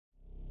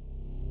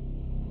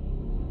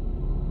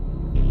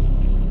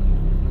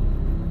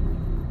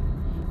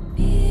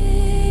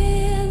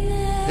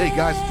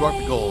guys, it's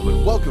RockTheGolem,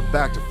 and welcome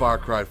back to Far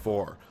Cry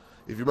 4.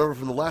 If you remember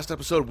from the last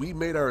episode, we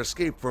made our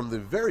escape from the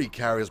very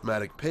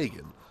charismatic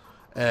Pagan.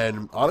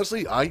 And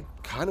honestly, I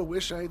kind of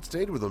wish I had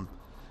stayed with him.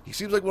 He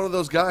seems like one of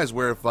those guys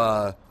where if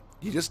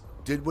you just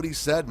did what he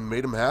said and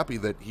made him happy,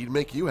 that he'd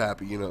make you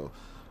happy, you know.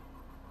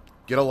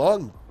 Get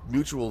along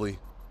mutually.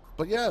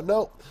 But yeah,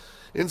 no.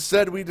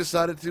 Instead, we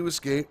decided to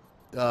escape,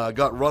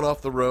 got run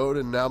off the road,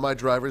 and now my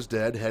driver's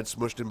dead, head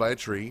smushed in by a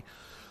tree.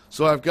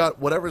 So I've got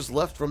whatever's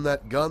left from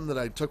that gun that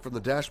I took from the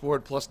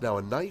dashboard, plus now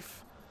a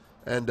knife.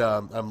 And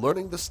I'm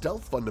learning the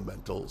stealth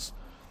fundamentals.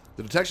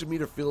 The detection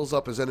meter fills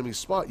up as enemies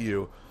spot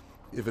you.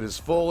 If it is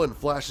full and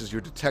flashes,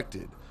 you're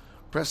detected.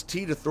 Press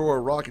T to throw a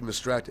rock and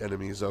distract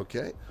enemies,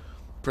 okay?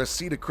 Press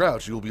C to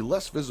crouch. You will be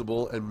less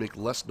visible and make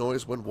less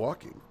noise when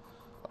walking.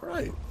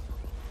 Alright.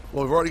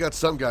 Well, we've already got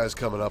some guys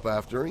coming up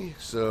after me,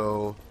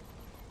 so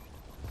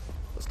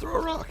let's throw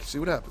a rock, see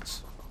what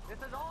happens. This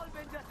has all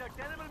been just a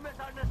terrible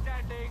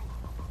misunderstanding.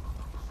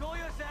 Show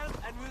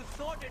yourself and we'll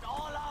sort it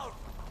all out.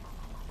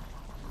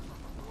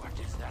 What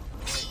is that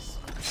noise?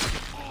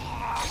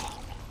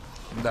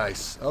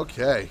 Nice.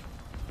 Okay.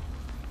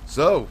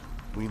 So,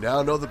 we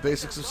now know the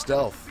basics of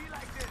stealth.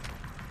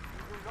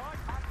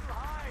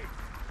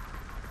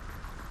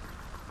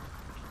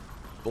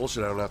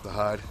 Bullshit, I don't have to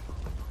hide.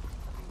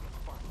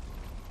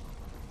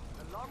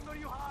 The longer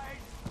you hide,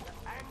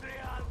 the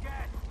angrier I'll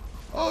get.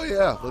 Oh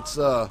yeah, let's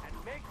And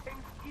make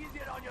things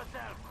easier on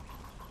yourself.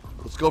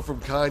 let's go from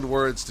kind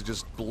words to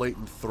just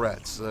blatant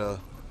threats.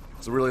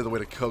 It's really the way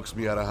to coax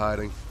me out of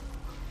hiding.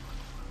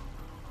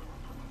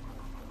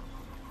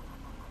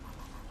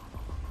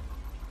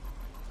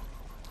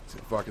 See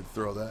if I can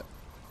throw that.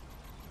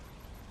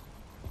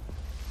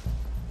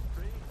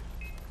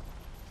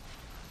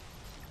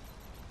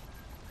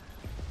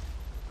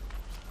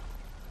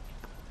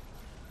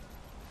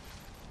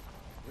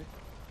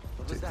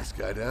 Take this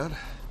guy down.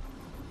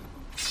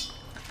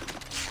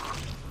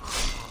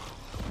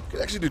 You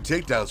can actually do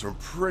takedowns from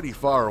pretty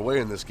far away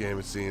in this game,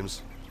 it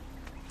seems.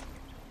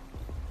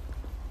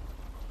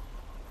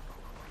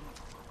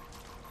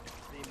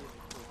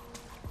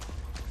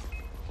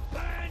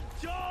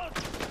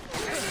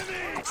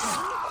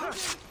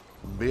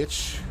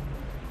 Bitch.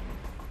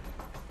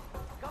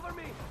 Cover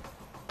me.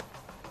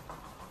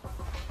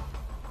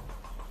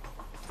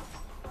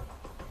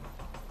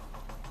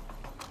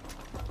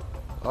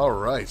 All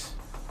right.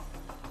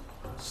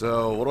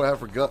 So, what do I have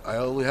for gun? I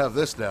only have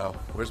this now.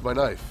 Where's my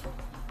knife?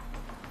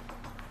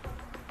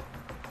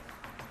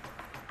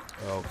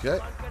 Okay.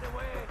 Don't get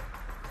away.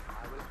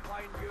 I will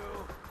find you.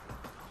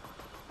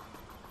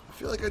 I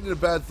feel like I did a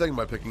bad thing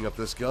by picking up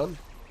this gun.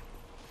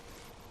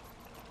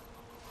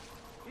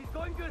 He's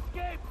going to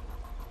escape.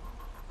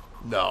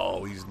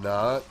 No, he's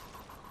not.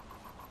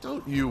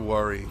 Don't you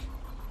worry.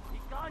 He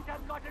can't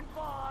have gotten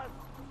far.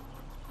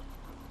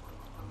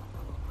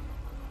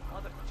 Oh,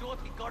 the jolt,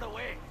 he got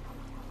away.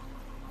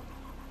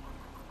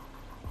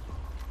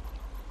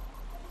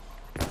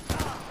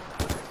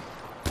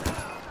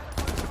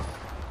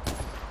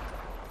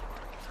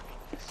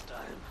 This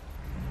time.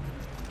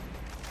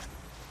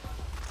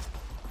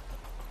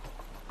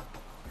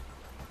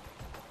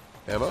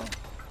 Ammo?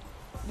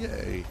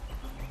 Yay.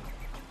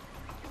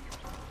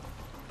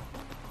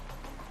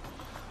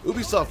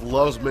 Ubisoft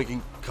loves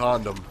making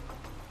condom.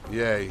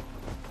 Yay.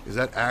 Is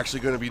that actually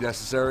going to be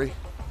necessary?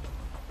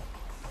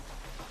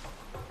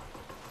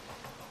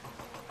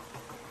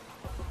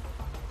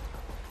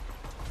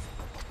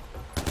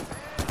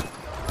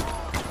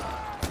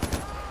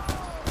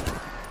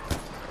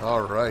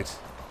 Alright.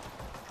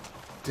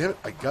 Damn it,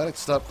 I gotta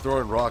stop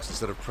throwing rocks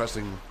instead of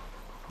pressing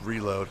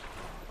reload.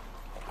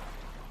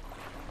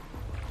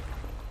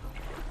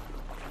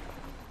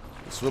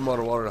 Swim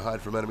underwater to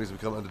hide from enemies and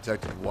become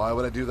undetected. Why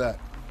would I do that?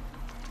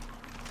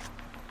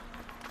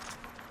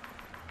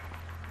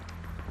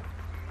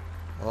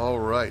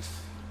 Alright.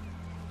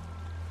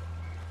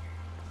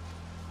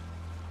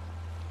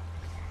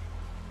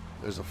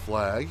 There's a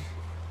flag.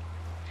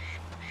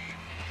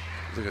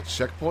 Is it like a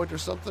checkpoint or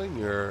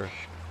something? Or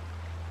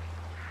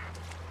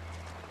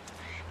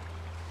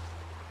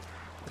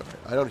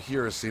I don't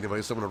hear or see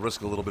anybody, so I'm going to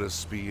risk a little bit of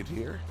speed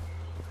here.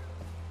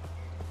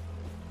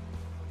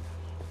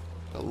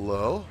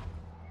 Hello?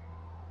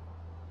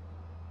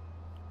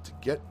 To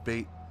get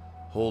bait,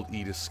 hold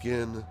E to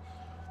skin.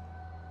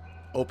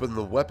 Open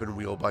the weapon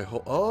wheel by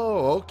hold.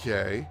 Oh,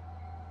 okay.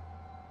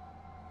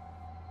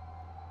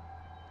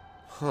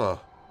 Huh.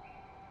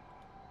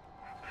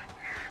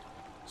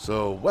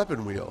 So,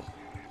 weapon wheel.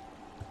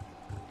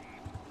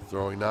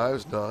 Throwing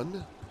knives,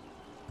 none.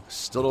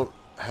 Still don't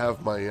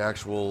have my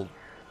actual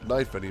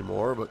knife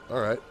anymore, but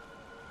alright.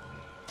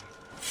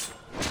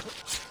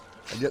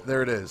 And yet,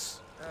 there it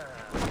is.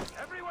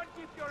 Everyone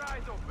keep your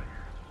eyes open.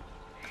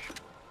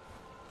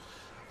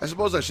 I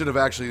suppose I should have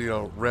actually, you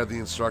know, read the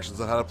instructions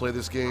on how to play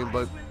this game,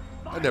 but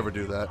I never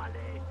do that.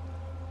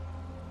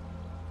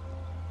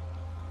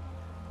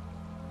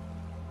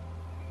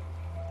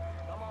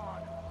 Come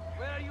on.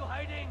 Where are you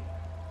hiding?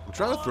 I'm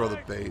trying to throw the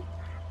bait.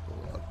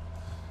 Hold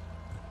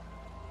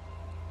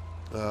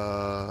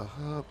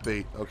on.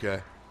 Bait.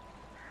 Okay.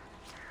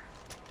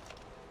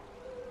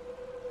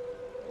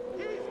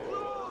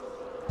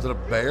 Is it a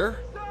bear?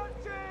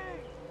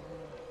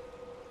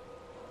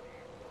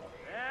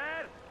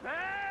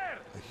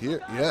 Here,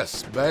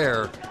 yes,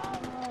 bear.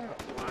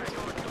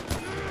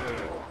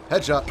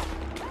 Headshot.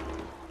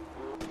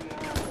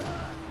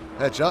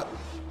 Headshot.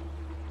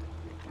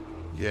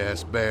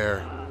 Yes,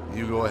 bear.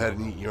 You go ahead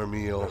and eat your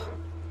meal.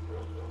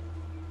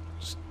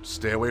 Just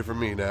stay away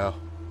from me now.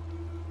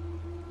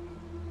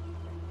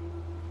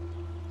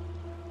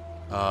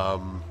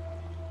 Crap,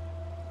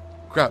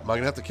 am I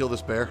gonna have to kill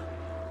this bear?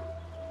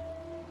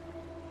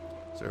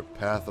 Is there a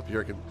path up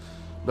here I can...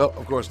 No,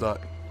 of course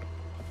not.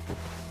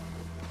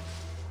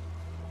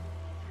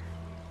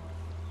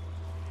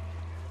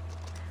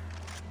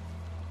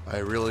 I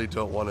really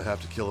don't want to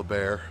have to kill a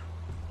bear.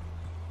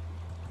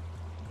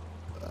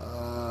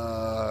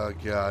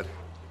 God.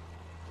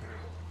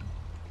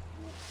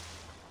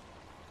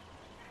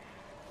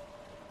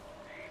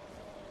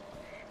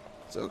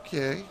 It's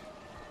okay.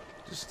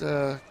 Just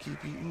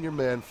keep eating your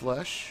man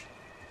flesh.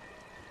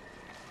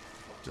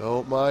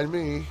 Don't mind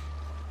me.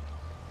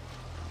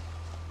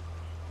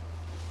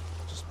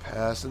 Just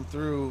passing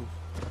through.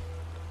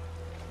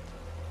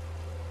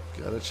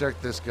 Gotta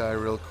check this guy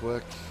real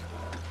quick.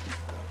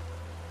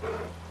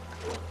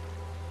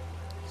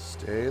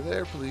 Stay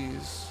there,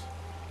 please.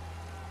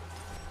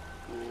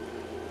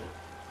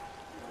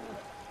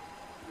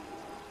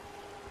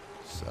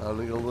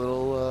 Sounding a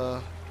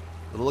little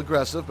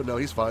aggressive, but no,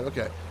 he's fine.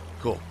 Okay,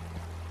 cool.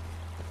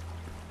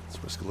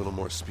 Let's risk a little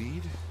more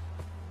speed.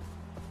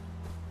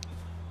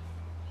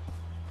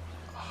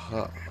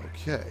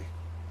 Okay.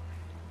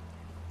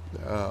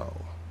 Now,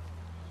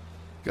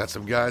 got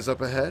some guys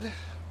up ahead.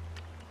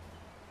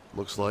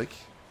 Looks like.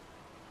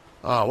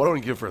 What do I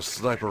give for a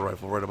sniper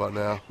rifle right about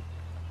now?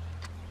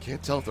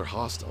 Can't tell if they're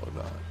hostile or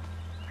not.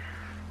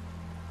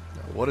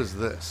 Now, what is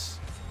this?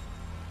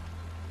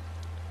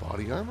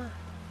 Body armor?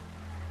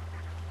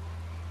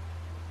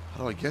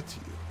 How do I get to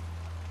you?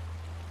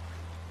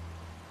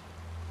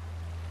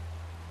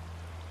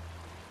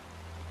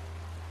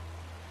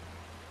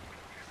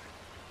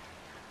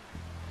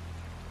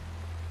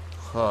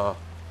 Huh.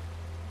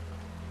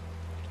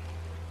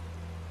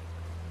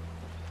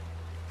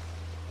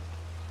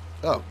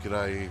 Oh, can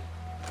I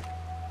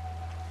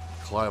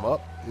climb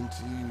up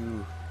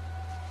into...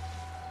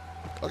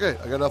 Okay,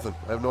 I got nothing.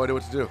 I have no idea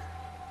what to do.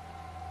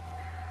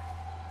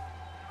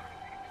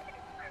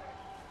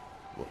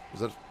 What,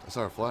 was that... I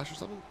saw a flash or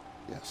something?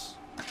 Yes.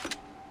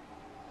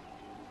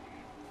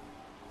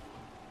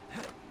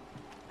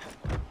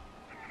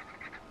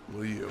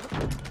 Who are you?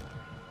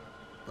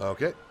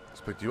 Okay,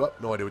 let's pick you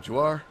up. No idea what you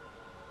are.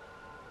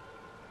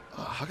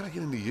 How can I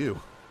get into you?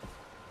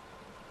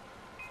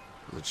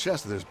 There's a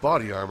chest and there's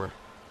body armor.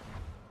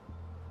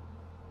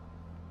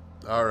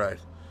 Alright.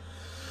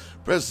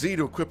 Press Z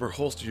to equip or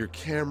holster your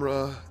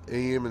camera.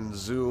 Aim and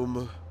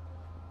zoom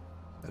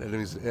at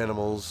enemies and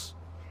animals.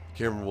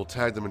 The camera will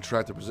tag them and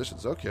track their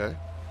positions. Okay.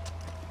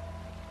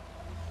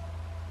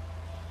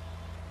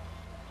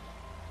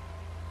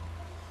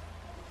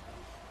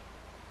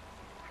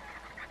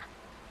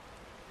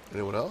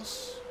 Anyone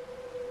else?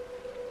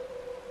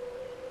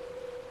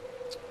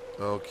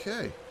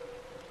 Okay.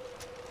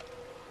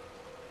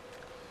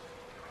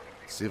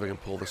 Let's see if I can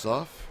pull this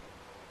off.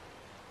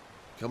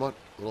 Come on,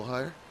 a little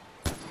higher.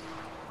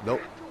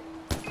 Nope.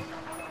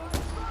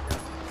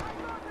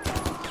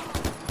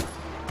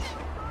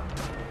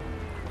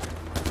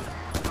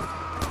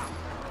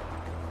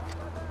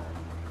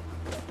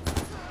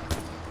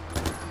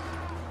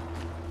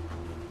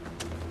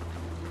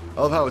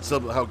 I love how it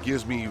somehow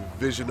gives me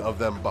vision of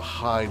them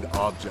behind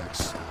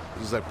objects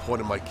as I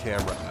pointed my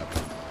camera at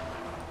them.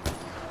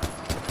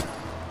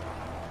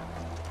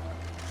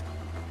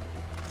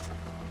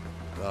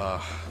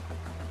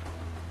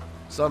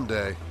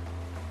 Someday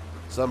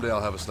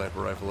I'll have a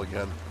sniper rifle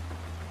again.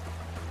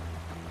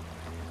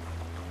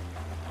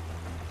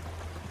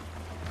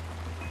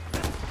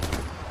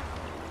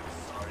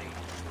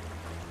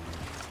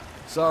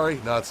 Sorry,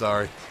 not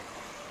sorry.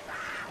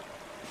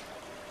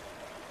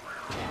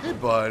 Hey,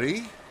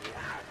 buddy.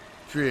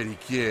 Pretty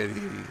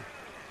kitty.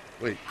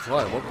 Wait,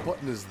 Clyde, what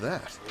button is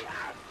that?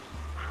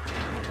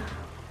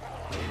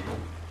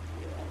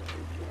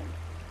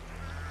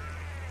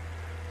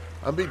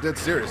 I'm being dead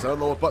serious. I don't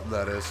know what button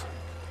that is.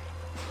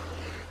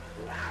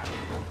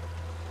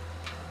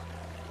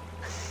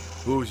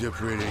 Who's your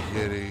pretty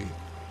kitty?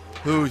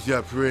 Who's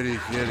your pretty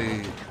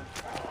kitty?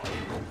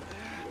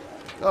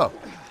 Oh.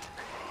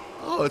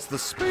 Oh, it's the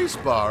space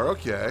bar.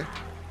 Okay.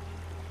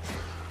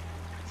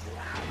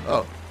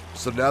 Oh.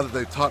 So now that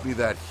they've taught me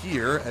that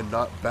here and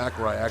not back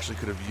where I actually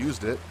could have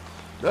used it.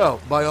 No,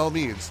 by all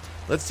means.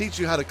 Let's teach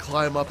you how to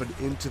climb up and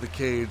into the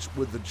cage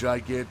with the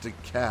gigantic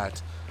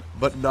cat,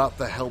 but not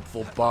the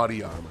helpful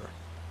body armor.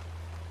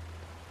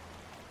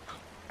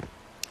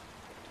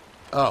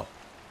 Oh.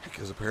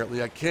 Because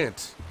apparently I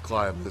can't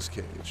climb this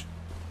cage.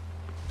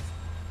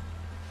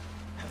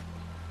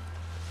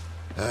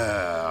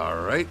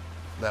 Alright.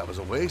 That was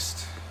a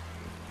waste.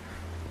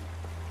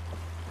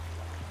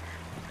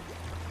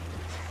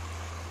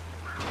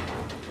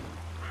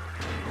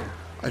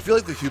 I feel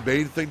like the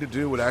humane thing to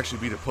do would actually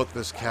be to put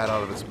this cat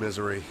out of its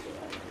misery.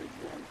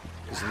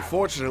 Because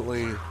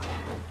unfortunately,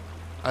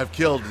 I've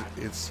killed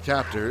its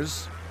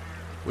captors,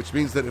 which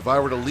means that if I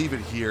were to leave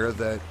it here,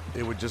 that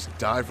it would just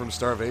die from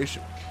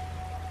starvation.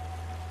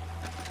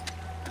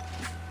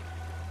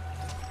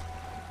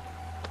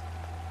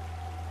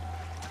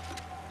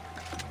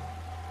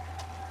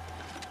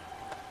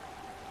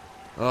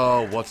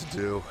 Oh, what to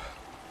do?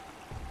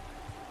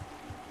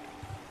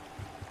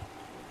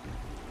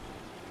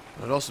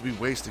 I'd also be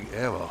wasting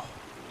ammo.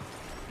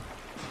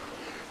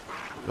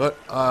 But,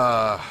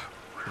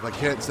 if I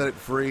can't set it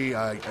free,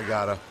 I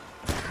gotta.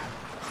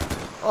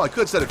 Oh, I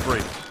could set it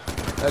free.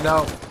 And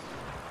now...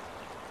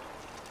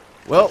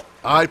 Well,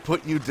 I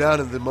put you down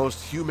in the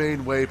most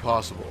humane way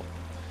possible.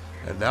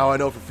 And now I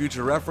know for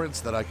future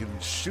reference that I can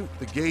shoot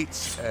the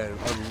gates and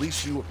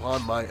unleash you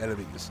upon my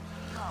enemies.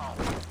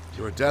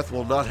 Your death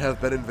will not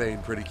have been in vain,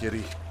 pretty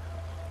kitty.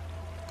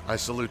 I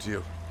salute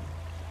you.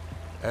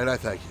 And I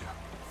thank you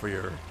for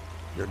your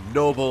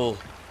noble,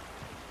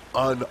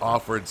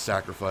 unoffered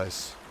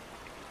sacrifice.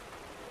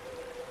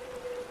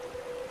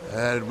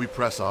 And we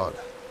press on.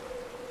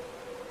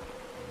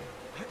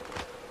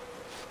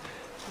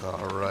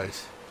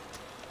 Alright.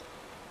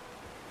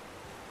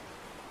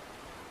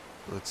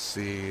 Let's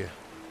see.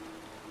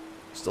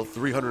 Still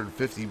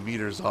 350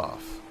 meters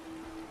off.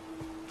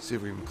 See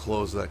if we can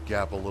close that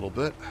gap a little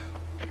bit.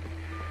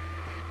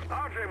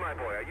 RJ, my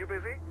boy, are you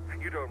busy?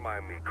 You don't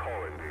mind me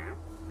calling, do you?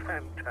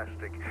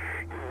 Fantastic.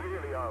 You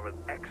really are an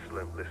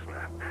excellent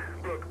listener.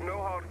 Look, no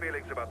hard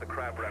feelings about the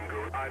crab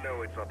rangoon. I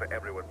know it's not to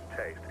everyone's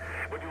taste.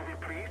 But you'll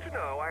be pleased to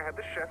know I had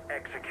the chef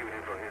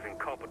executed for his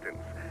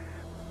incompetence.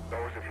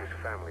 Or was it his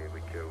family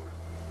we killed?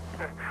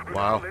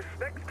 Wow. This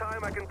next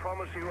time I can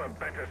promise you a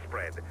better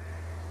spread.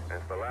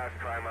 It's the last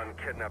time I'm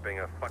kidnapping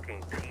a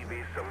fucking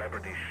TV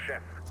celebrity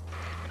chef.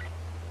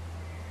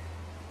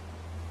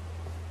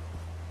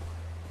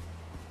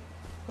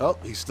 Well,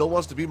 he still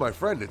wants to be my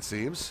friend, it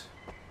seems.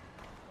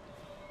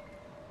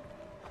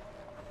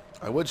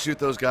 I would shoot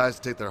those guys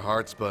to take their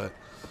hearts, but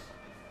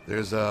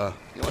there's a...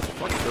 You know what the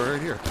fuck? They're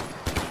right here.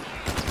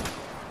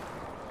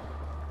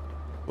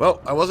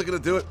 Well, I wasn't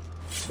going to do it,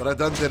 but I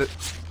done did it.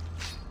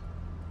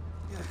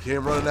 He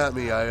came running at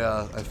me.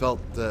 I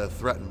felt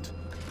threatened.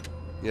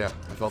 Yeah,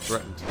 I felt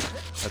threatened.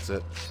 That's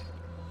it.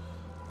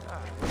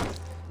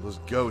 Those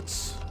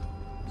goats.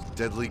 Those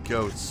deadly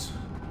goats.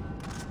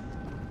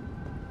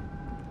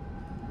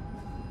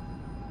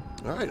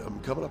 Alright, I'm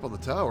coming up on the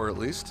tower at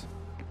least.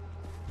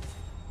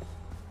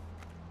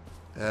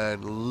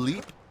 And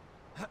leap.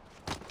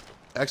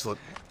 Excellent.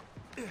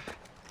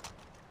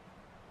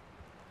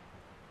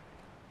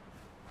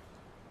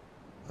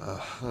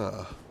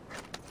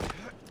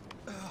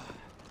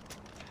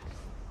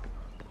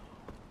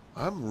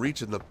 I'm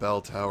reaching the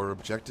bell tower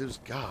objectives.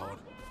 God.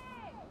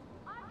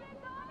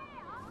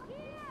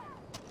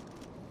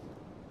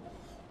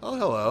 Oh,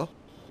 hello.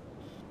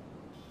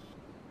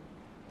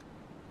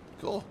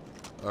 Cool.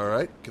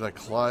 Alright, can I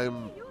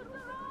climb?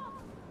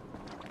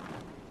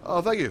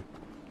 Oh, thank you.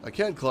 I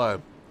can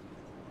climb.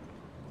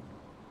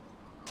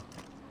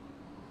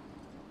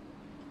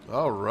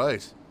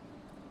 Alright.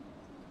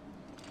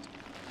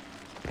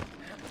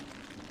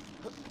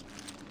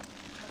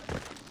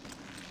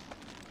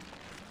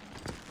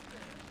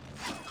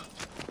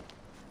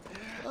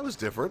 That was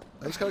different.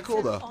 That was kind of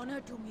cool, though. It's an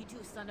honor to meet you,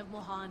 son of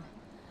Mohan.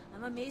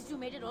 I'm amazed you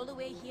made it all the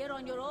way here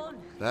on your own.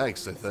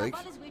 Thanks, I think.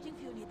 Someone is waiting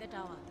for you near the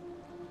tower.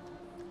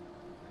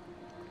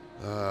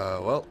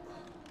 Well.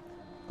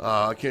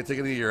 I can't take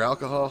any of your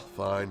alcohol?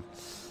 Fine.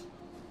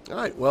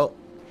 Alright, well.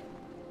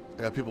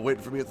 I got people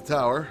waiting for me at the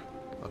tower.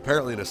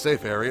 Apparently in a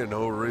safe area.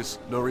 No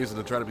reason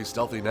to try to be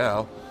stealthy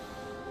now.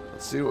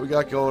 Let's see what we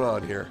got going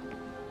on here.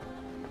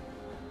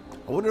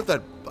 I wonder if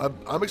that...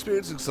 I'm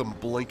experiencing some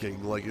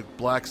blinking. Like, it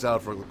blacks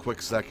out for a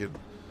quick second.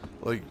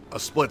 Like, a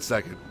split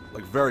second.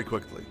 Like, very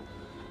quickly.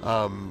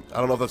 I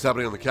don't know if that's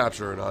happening on the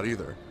capture or not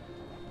either.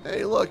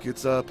 Hey, look,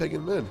 it's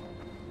Pagan Min.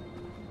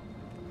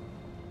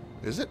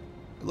 Is it?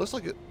 It looks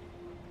like it.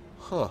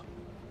 Huh.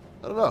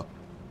 I don't know.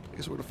 I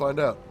guess we're gonna find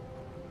out.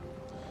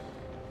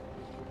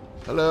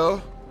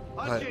 Hello?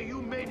 RtG,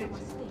 you made it.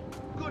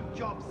 Good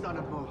job, son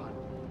of Mohan.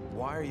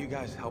 Why are you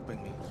guys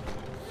helping me?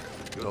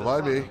 Don't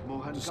mind me.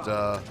 Just,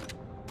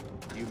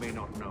 You may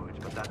not know it,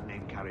 but that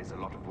name carries a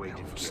lot of weight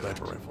in for Kiev.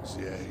 sniper rifles,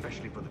 yay.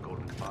 Especially for the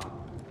Golden Bar.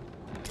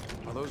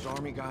 Are those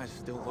army guys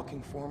still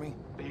looking for me?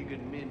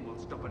 Pagan men will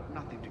stop at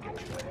nothing to get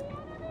you back.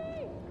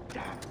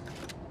 Damn.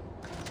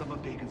 Some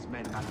of Pagan's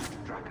men managed to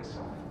track us.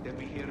 They'll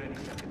be here any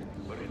second.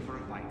 We're in for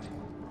a fight.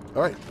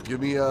 Alright,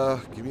 give me a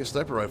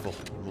sniper rifle.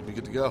 We'll be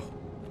good to go.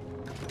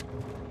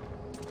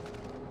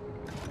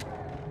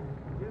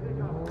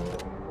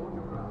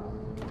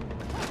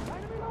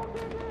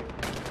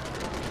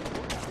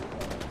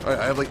 Alright,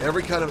 I have like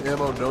every kind of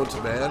ammo known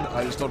to man,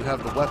 I just don't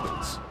have the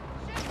weapons.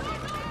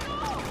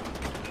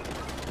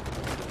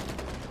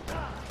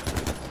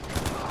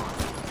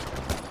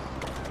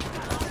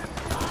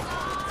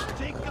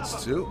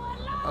 That's two.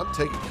 I'm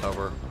taking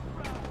cover.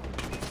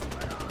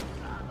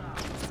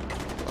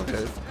 Okay,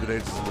 Okay,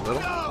 grenades is in the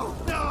middle. No!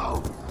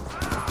 No!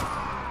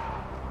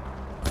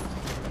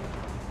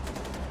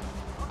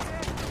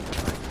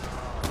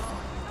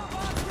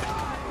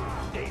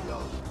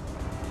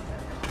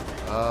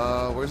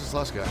 Where's this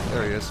last guy?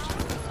 There he is.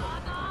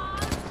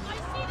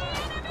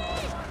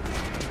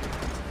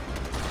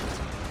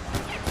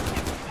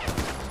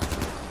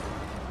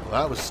 Well,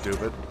 that was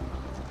stupid.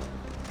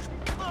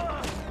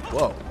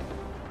 Whoa.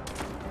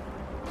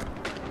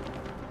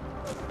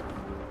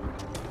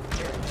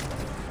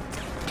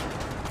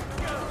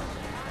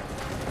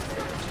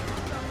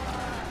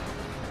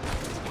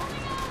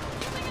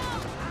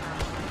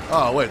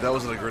 Oh, wait, that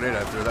wasn't a grenade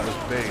I threw, that was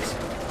base.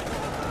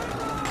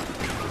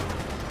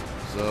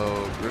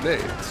 So,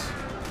 grenades.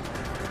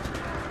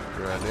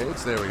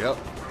 Grenades, there we go.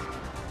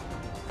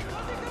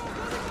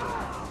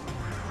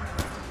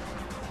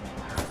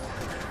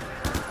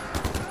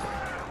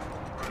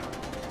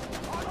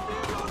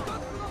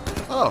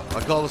 Oh,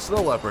 I called a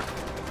snow leopard.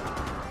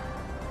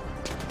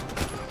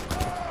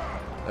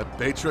 That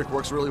bait trick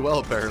works really well,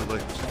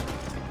 apparently.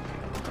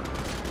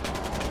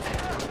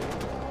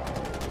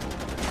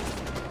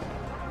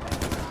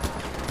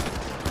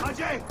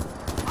 RtG!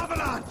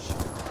 Avalanche!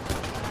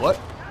 What?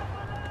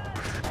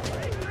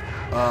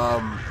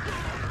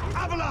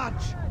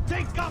 Avalanche!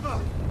 Take cover!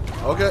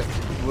 Okay.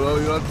 Well,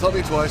 you don't have to tell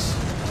me twice.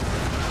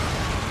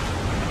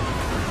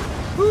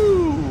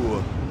 Woo!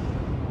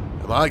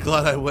 Am I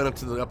glad I went up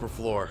to the upper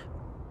floor.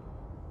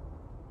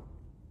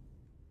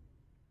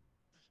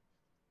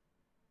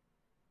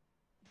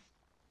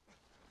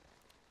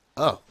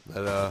 Oh,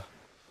 that,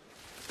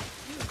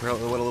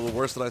 apparently went a little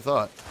worse than I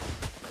thought.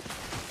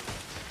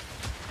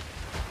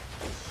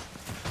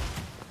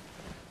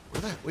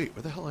 Wait,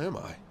 where the hell am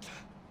I?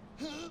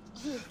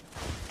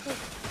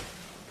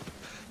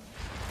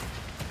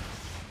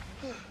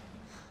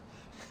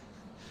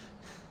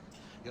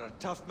 You're a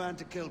tough man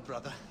to kill,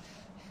 brother.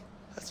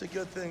 That's a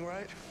good thing,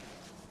 right?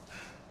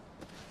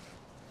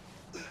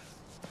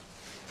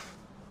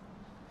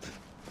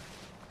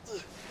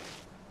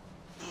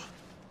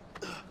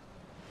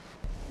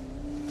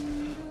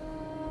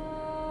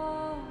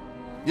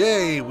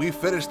 Yay, we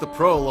finished the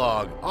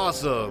prologue.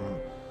 Awesome.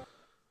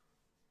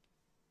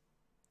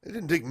 It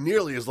didn't take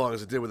nearly as long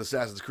as it did with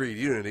Assassin's Creed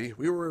Unity.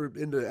 We were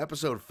into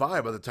episode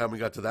 5 by the time we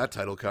got to that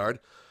title card.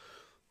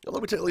 Now,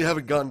 let me tell you, we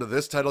haven't gotten to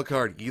this title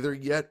card either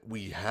yet.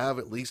 We have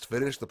at least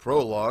finished the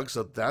prologue,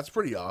 so that's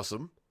pretty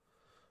awesome.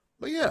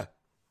 But yeah.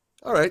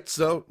 Alright,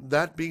 so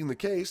that being the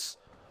case,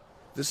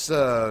 this,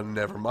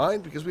 never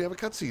mind, because we have a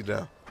cutscene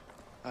now.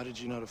 How did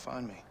you know to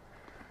find me?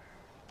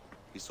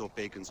 We saw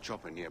Bacon's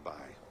chopper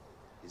nearby.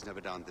 He's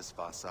never down this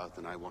far south,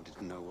 and I wanted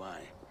to know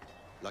why.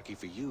 Lucky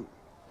for you,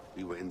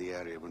 we were in the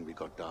area when we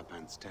got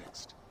Darpan's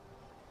text.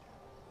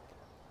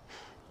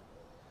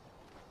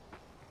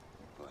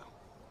 Well,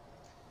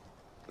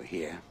 we're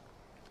here.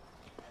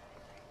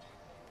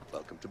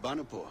 Welcome to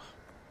Banapur,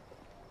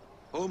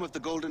 home of the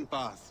Golden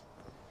Path.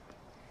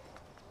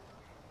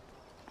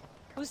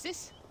 Who's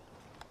this?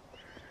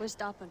 Where's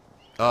Darpan?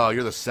 Oh,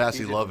 you're the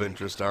sassy love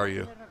interest, are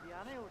you?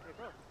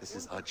 This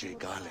is RtG,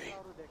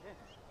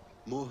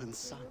 Mohan's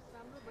son.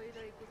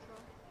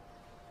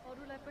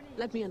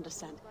 Let me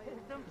understand.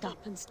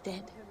 Darpan's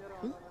dead.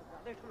 Hmm?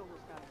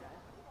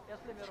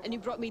 And you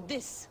brought me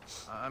this.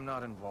 I'm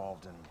not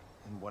involved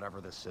in whatever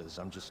this is.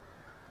 I'm just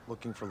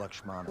looking for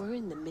Lakshmana. We're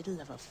in the middle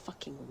of a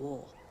fucking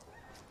war.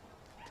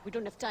 We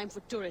don't have time for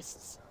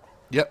tourists.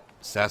 Yep,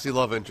 sassy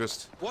love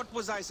interest. What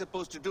was I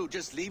supposed to do?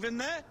 Just leave him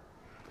there?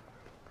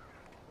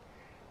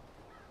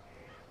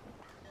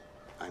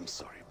 I'm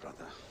sorry,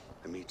 brother.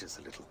 Amita's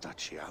a little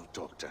touchy. I'll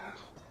talk to her.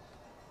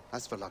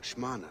 As for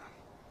Lakshmana,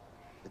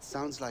 it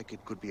sounds like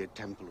it could be a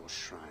temple or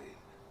shrine.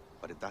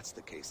 But if that's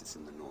the case, it's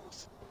in the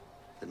north.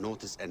 The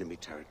north is enemy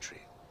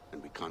territory,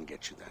 and we can't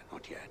get you there,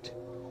 not yet.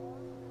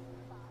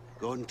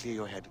 Go and clear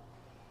your head.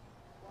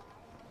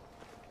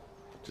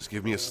 Just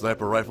give me a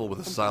sniper rifle with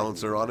a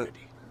silencer on it,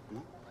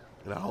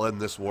 and I'll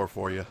end this war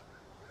for you.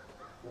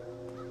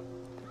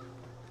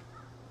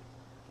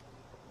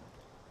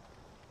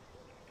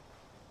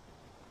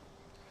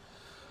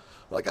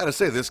 Well, I gotta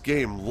say, this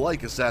game,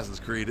 like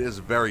Assassin's Creed, is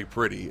very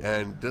pretty,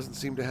 and doesn't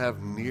seem to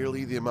have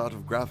nearly the amount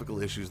of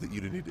graphical issues that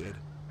Unity did.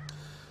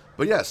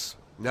 But yes,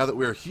 now that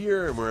we're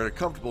here and we're in a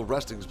comfortable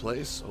resting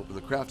place, open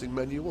the crafting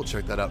menu, we'll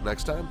check that out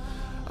next time.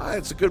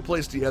 It's a good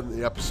place to end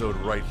the episode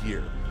right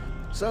here.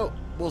 So,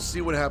 we'll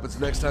see what happens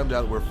next time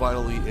now that we're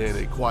finally in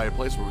a quiet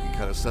place where we can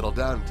kind of settle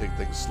down and take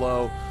things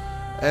slow.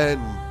 And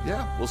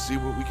yeah, we'll see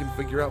what we can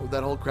figure out with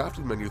that whole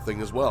crafting menu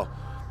thing as well.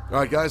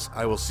 Alright guys,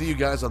 I will see you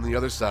guys on the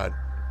other side.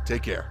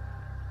 Take care.